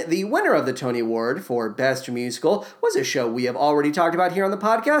 2018, the winner of the Tony Award for Best Musical was a show we have already talked about here on the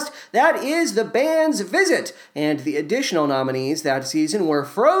podcast. That is The Band's Visit. And the additional nominees that season were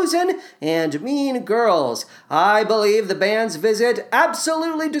Frozen and Mean Girls. I believe The Band's Visit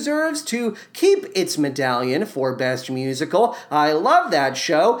absolutely deserves to keep its medallion for Best Musical. I love that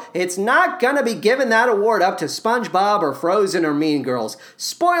show. It's not gonna be giving that award up to SpongeBob or Frozen or Mean Girls.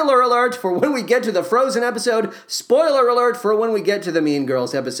 Spoiler alert for when we get to the Frozen episode. Spoiler alert for when we get to the Mean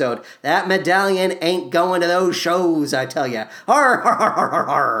Girls episode. That medallion ain't going to those shows, I tell ya. Har, har, har, har,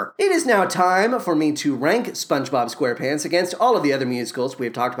 har. It is now time for me to rank SpongeBob SquarePants against all of the other musicals we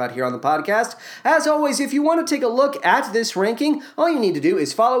have talked about here on the podcast. As always, if you want to take a look at this ranking, all you need to do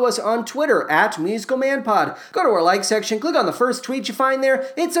is follow us on Twitter at MusicalManPod. Go to our like section, click on the first tweet you find there.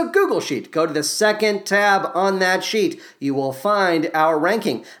 It's a Google Sheet. Go to the second tab on that sheet. You will find our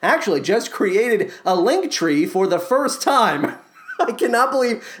ranking. Actually, just created a link tree for the first time. I cannot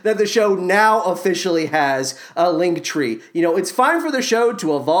believe that the show now officially has a link tree. You know, it's fine for the show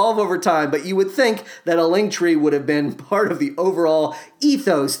to evolve over time, but you would think that a link tree would have been part of the overall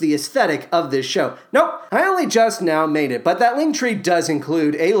ethos, the aesthetic of this show. Nope, I only just now made it, but that link tree does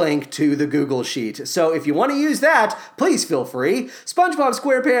include a link to the Google Sheet. So if you want to use that, please feel free. SpongeBob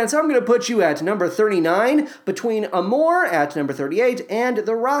SquarePants, I'm going to put you at number 39, between Amour at number 38, and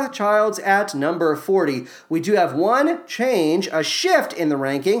The Rothschilds at number 40. We do have one change, a shift in the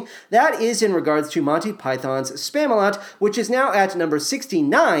ranking. That is in regards to Monty Python's Spamalot, which is now at number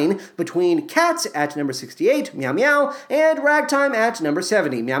 69, between Cats at number 68, meow meow, and Ragtime at number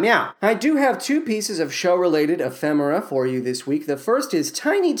 70, meow meow. I do have two pieces of show-related ephemera for you this week. The first is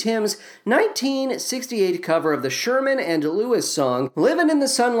Tiny Tim's 1968 cover of the Sherman and Lewis song, Livin' in the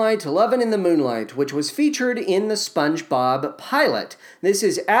Sunlight, Lovin' in the Moonlight, which was featured in the SpongeBob pilot. This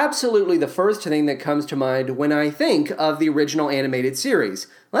is absolutely the first thing that comes to mind when I think of the original animated series.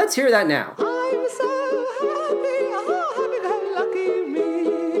 Let's hear that now. I'm so happy, oh, lucky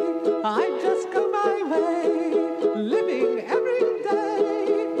me. I just go my way, living every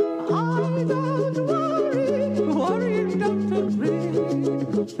day. I don't worrying don't agree.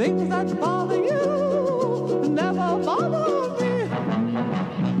 Things that bother you never bother me.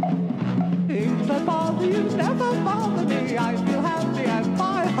 Things that bother you never bother me. I feel happy and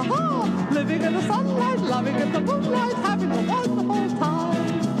fine, ha-ha. Living in the sunlight, loving in the moonlight, having a wonderful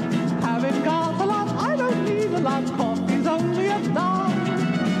time. Having got a lot, I don't need a lot. Coffee's only a dime.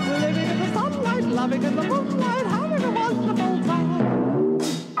 Living in the sunlight, loving in the moonlight, having a wonderful time.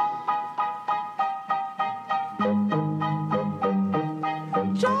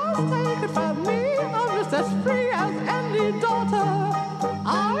 take it from me, I'm just as free as any daughter.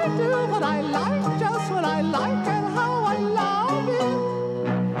 I do what I like, just what I like, and how I love it.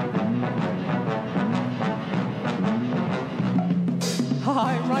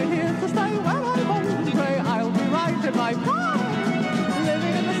 I'm right here to stay where I'm home to pray. I'll be right in my prime,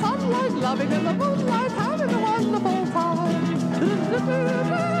 living in the sunlight, loving in the moonlight, having a wonderful time.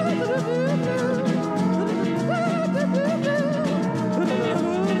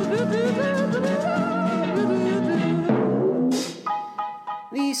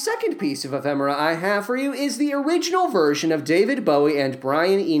 The second piece of ephemera I have for you is the original version of David Bowie and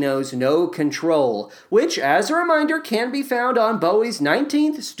Brian Eno's No Control, which, as a reminder, can be found on Bowie's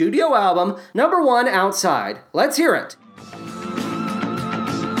 19th studio album, number 1 Outside. Let's hear it.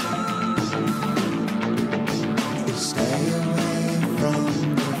 Stay away from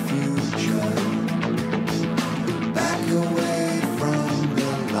the future, back away from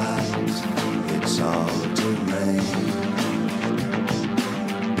the light, it's all terrain.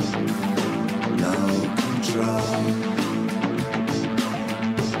 No control.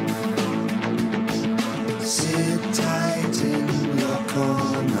 Sit tight in your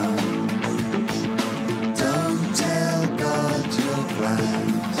corner. Don't tell God your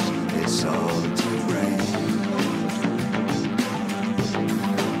plans. It's all terrain.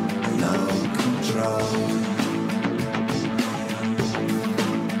 No control.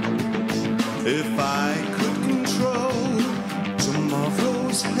 If I could control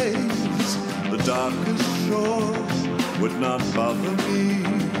tomorrow's haze, the darkest shore would not bother me.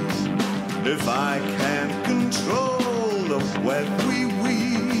 If I can't control the web we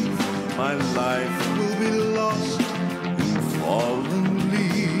weave, my life will be lost in fallen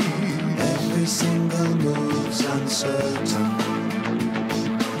leaves. Every single move's uncertain.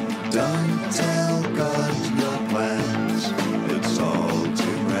 Don't tell God your plans, it's all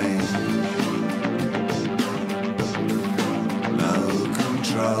terrain. No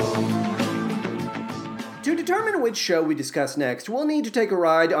control. To determine which show we discuss next, we'll need to take a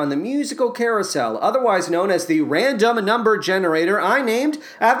ride on the musical carousel, otherwise known as the random number generator I named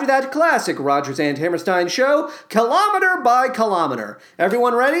after that classic Rodgers and Hammerstein show, Kilometer by Kilometer.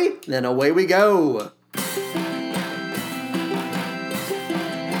 Everyone ready? Then away we go.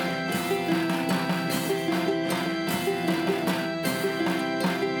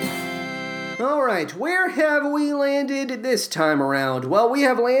 Alright, where have we landed this time around? Well, we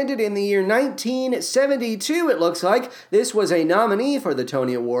have landed in the year 1972, it looks like. This was a nominee for the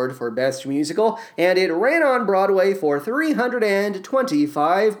Tony Award for Best Musical, and it ran on Broadway for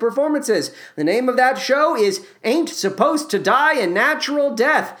 325 performances. The name of that show is Ain't Supposed to Die a Natural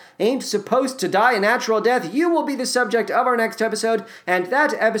Death. Ain't Supposed to Die a Natural Death. You will be the subject of our next episode, and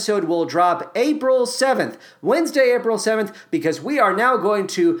that episode will drop April 7th, Wednesday, April 7th, because we are now going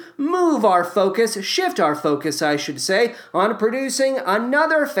to shift our focus, I should say, on producing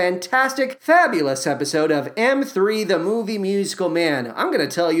another fantastic, fabulous episode of M3, the Movie Musical Man. I'm going to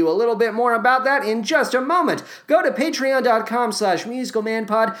tell you a little bit more about that in just a moment. Go to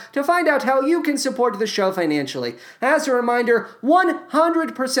patreon.com/musicalmanpod to find out how you can support the show financially. As a reminder,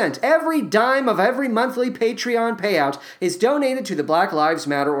 100%, every dime of every monthly Patreon payout is donated to the Black Lives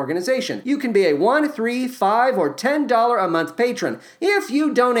Matter organization. You can be a $1, $3, $5, or $10 a month patron. If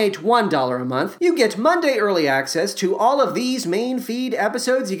you donate $1 a month, you get Monday early access to all of these main feed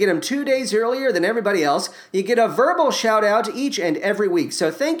episodes. You get them 2 days earlier than everybody else. You get a verbal shout out each and every week. So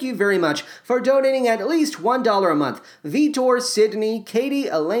thank you very much for donating at least $1 a month. Vitor, Sydney, Katie,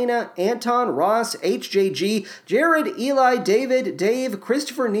 Elena, Anton, Ross, HJG, Jared, Eli, David, Dave,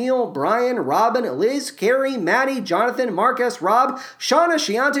 Christopher, Neil, Brian, Robin, Liz, Carrie, Maddie, Jonathan, Marcus, Rob, Shauna,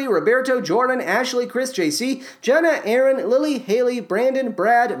 Shianti, Roberto, Jordan, Ashley, Chris, JC, Jenna, Aaron, Lily, Haley, Brandon,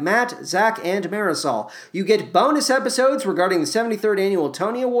 Brad, Matt, Zach, and Marisol. You get bonus episodes regarding the 73rd Annual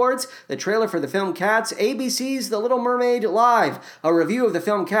Tony Awards, the trailer for the film Cats, ABC's The Little Mermaid Live, a review of the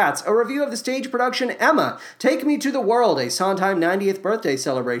film Cats, a review of the stage production Emma, Take Me to the World, a Sondheim 90th birthday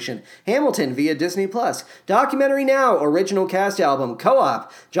celebration, Hamilton via Disney+, Documentary Now, original cast album,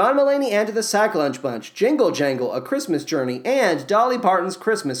 Co-op, John Mulaney and the Sack Lunch Bunch, Jingle Jangle, A Christmas Journey, and Dolly Parton's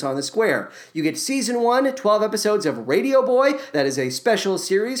Christmas on the Square. You get Season 1, 12 episodes of Radio Boy, that is a special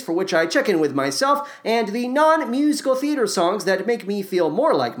series for which I check in with with myself, and the non-musical theater songs that make me feel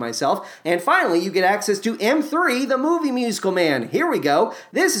more like myself. And finally, you get access to M3, the movie musical man. Here we go.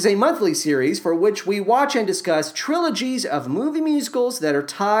 This is a monthly series for which we watch and discuss trilogies of movie musicals that are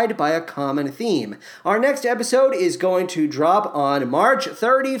tied by a common theme. Our next episode is going to drop on March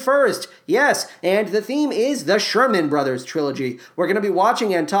 31st. Yes, and the theme is the Sherman Brothers trilogy. We're going to be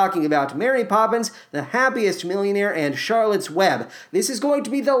watching and talking about Mary Poppins, The Happiest Millionaire, and Charlotte's Web. This is going to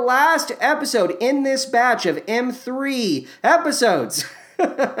be the last episode in this batch of M3 episodes.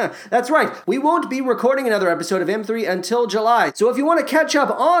 That's right. We won't be recording another episode of M3 until July. So if you want to catch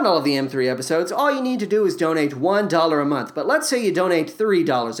up on all of the M3 episodes, all you need to do is donate $1 a month. But let's say you donate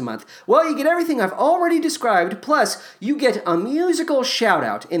 $3 a month. Well, you get everything I've already described, plus you get a musical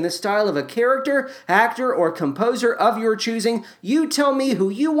shout-out in the style of a character, actor, or composer of your choosing. You tell me who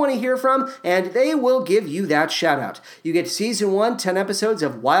you want to hear from, and they will give you that shout-out. You get Season 1, 10 episodes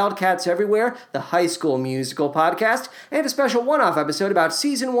of Wildcats Everywhere, the High School Musical podcast, and a special one-off episode about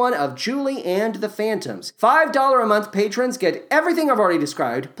Season 1 of Julie and the Phantoms. $5 a month patrons get everything I've already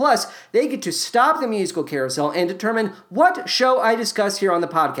described, plus they get to stop the musical carousel and determine what show I discuss here on the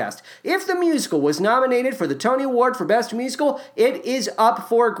podcast. If the musical was nominated for the Tony Award for Best Musical, it is up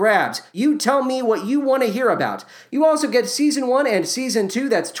for grabs. You tell me what you want to hear about. You also get Season 1 and Season 2,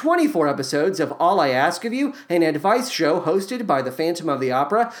 that's 24 episodes of All I Ask of You, an advice show hosted by the Phantom of the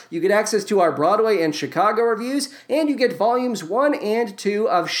Opera. You get access to our Broadway and Chicago reviews, and you get Volumes 1 and 2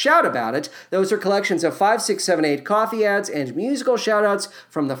 of Shout About It. Those are collections of 5, 6, 7, 8 coffee ads and musical shoutouts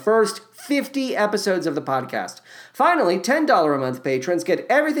from the first 50 episodes of the podcast. Finally, $10 a month patrons get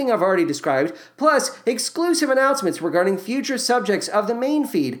everything I've already described, plus exclusive announcements regarding future subjects of the main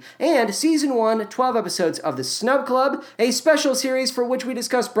feed, and Season 1, 12 episodes of The Snub Club, a special series for which we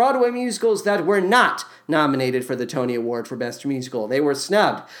discuss Broadway musicals that were not nominated for the Tony Award for Best Musical. They were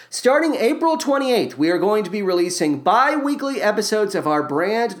snubbed. Starting April 28th, we are going to be releasing bi-weekly episodes of our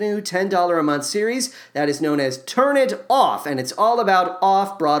brand new $10 a month series that is known as Turn It Off, and it's all about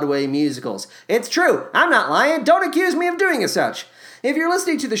off-Broadway musicals. It's true. I'm not lying. Don't accuse me of doing as such. If you're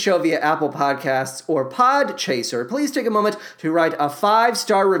listening to the show via Apple Podcasts or Podchaser, please take a moment to write a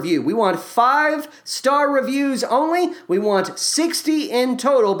 5-star review. We want 5-star reviews only. We want 60 in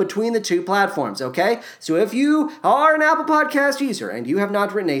total between the two platforms, okay? So if you are an Apple Podcast user and you have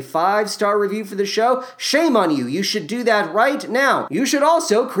not written a 5-star review for the show, shame on you. You should do that right now. You should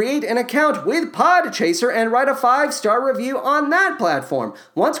also create an account with Podchaser and write a 5-star review on that platform.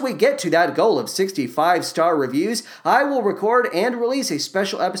 Once we get to that goal of 65-star reviews, I will record and release a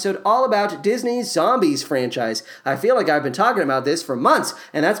special episode all about Disney's Zombies franchise. I feel like I've been talking about this for months,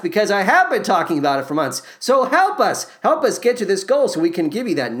 and that's because I have been talking about it for months. So help us get to this goal so we can give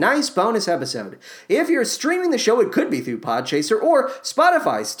you that nice bonus episode. If you're streaming the show, it could be through Podchaser or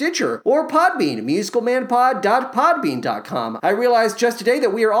Spotify, Stitcher, or Podbean, musicalmanpod.podbean.com. I realized just today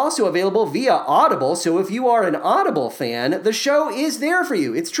that we are also available via Audible, so if you are an Audible fan, the show is there for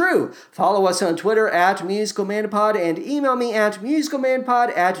you. It's true. Follow us on Twitter at musicalmanpod and email me at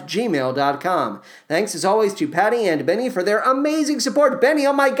musicalmanpod@gmail.com. Thanks as always to Patty and Benny for their amazing support. Benny,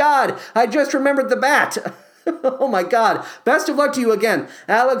 oh my God, I just remembered the bat. Oh my God. Best of luck to you again.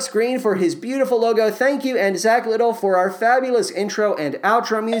 Alex Green for his beautiful logo. Thank you. And Zach Little for our fabulous intro and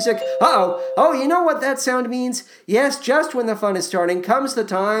outro music. Oh, you know what that sound means? Yes, just when the fun is starting comes the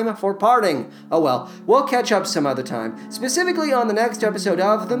time for parting. Oh well, we'll catch up some other time, specifically on the next episode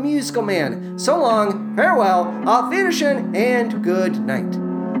of The Musical Man. So long, farewell, auf Wiedersehen, and good night.